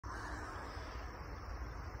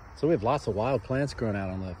So we have lots of wild plants growing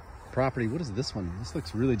out on the property. What is this one? This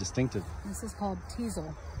looks really distinctive. This is called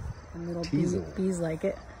Teasel. And little Teasel. bees like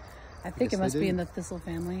it. I think it must be in the thistle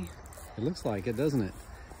family. It looks like it, doesn't it?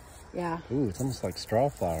 Yeah. Ooh, it's almost like straw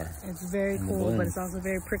flower. It's very cool, but it's also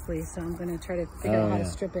very prickly, so I'm going to try to figure out how to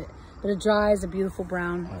strip it. But it dries a beautiful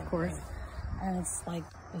brown, of course. And it's like,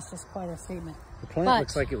 it's just quite a statement. The plant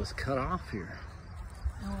looks like it was cut off here.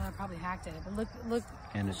 Oh, I probably hacked it. But look,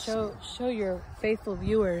 and it's, show your faithful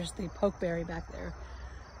viewers the pokeberry back there,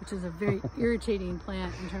 which is a very irritating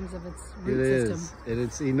plant in terms of its root system.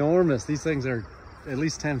 It's enormous. These things are at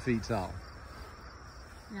least 10 feet tall.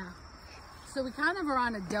 Yeah. So we kind of are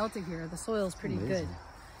on a delta here. The soil's pretty good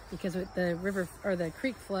because with the river or the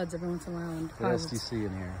creek floods every once in a while. And what else do you see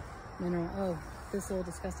in here? Mineral. Oh, thistle,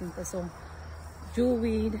 disgusting thistle.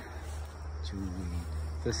 Jewelweed. Jewelweed.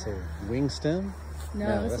 Thistle. Wingstem?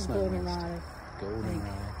 No, this is goldenrod.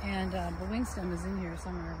 Goldenrod. And the wingstem is in here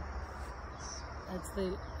somewhere.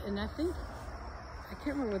 And I think, I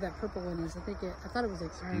can't remember what that purple one is. I thought it was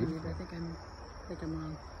like orangey, but I think I'm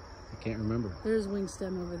wrong. I can't remember. There's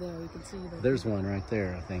wingstem over there. You can see the. There's one right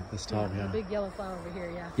there, I think. This tall, The big yellow flower over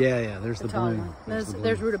here, yeah. Yeah, there's the tall bloom. one.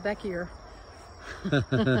 There's rudbeckia.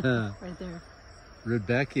 Right there.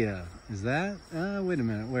 Rudbeckia. Is that? Wait a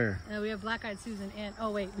minute. Where? We have black-eyed Susan and,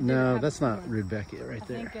 oh wait. No, that's not Rudbeckia right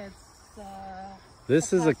there. I think it's,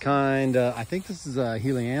 this is a kind, I think this is a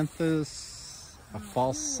Helianthus, a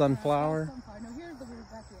false sunflower. No, here's the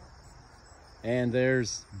Rudbeckia. And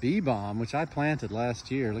there's bee balm, which I planted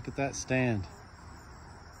last year. Look at that stand.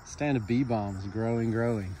 Stand of bee balm is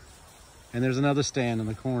growing. And there's another stand in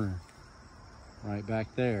the corner, right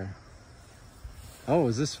back there. Oh,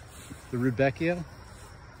 is this the Rudbeckia?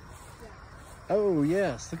 Yeah. Oh,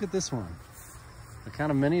 yes. Look at this one. A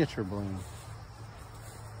kind of miniature bloom.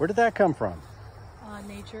 Where did that come from?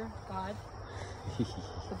 Nature, God,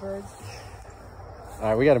 the birds. All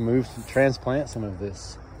right, we got to transplant some of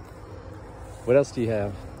this. What else do you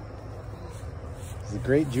have? This is a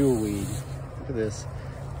great jewelweed. Look at this.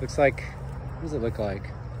 Looks like, what does it look like?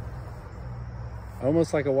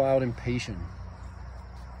 Almost like a wild impatient.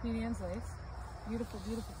 Queen Anne's lace. Beautiful,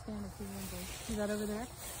 beautiful stand of Queen Anne's lace. See that over there?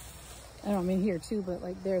 I don't mean here too, but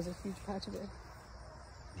like there's a huge patch of it.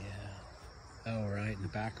 Yeah. Oh, right, in the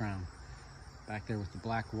background. Back there with the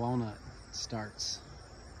black walnut starts.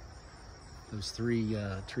 Those three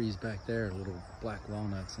trees back there are little black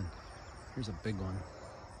walnuts. And here's a big one.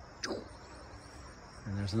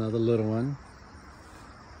 And there's another little one.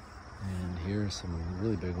 And here's some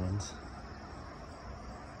really big ones.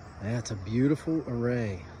 That's a beautiful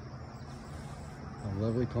array of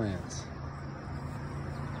lovely plants.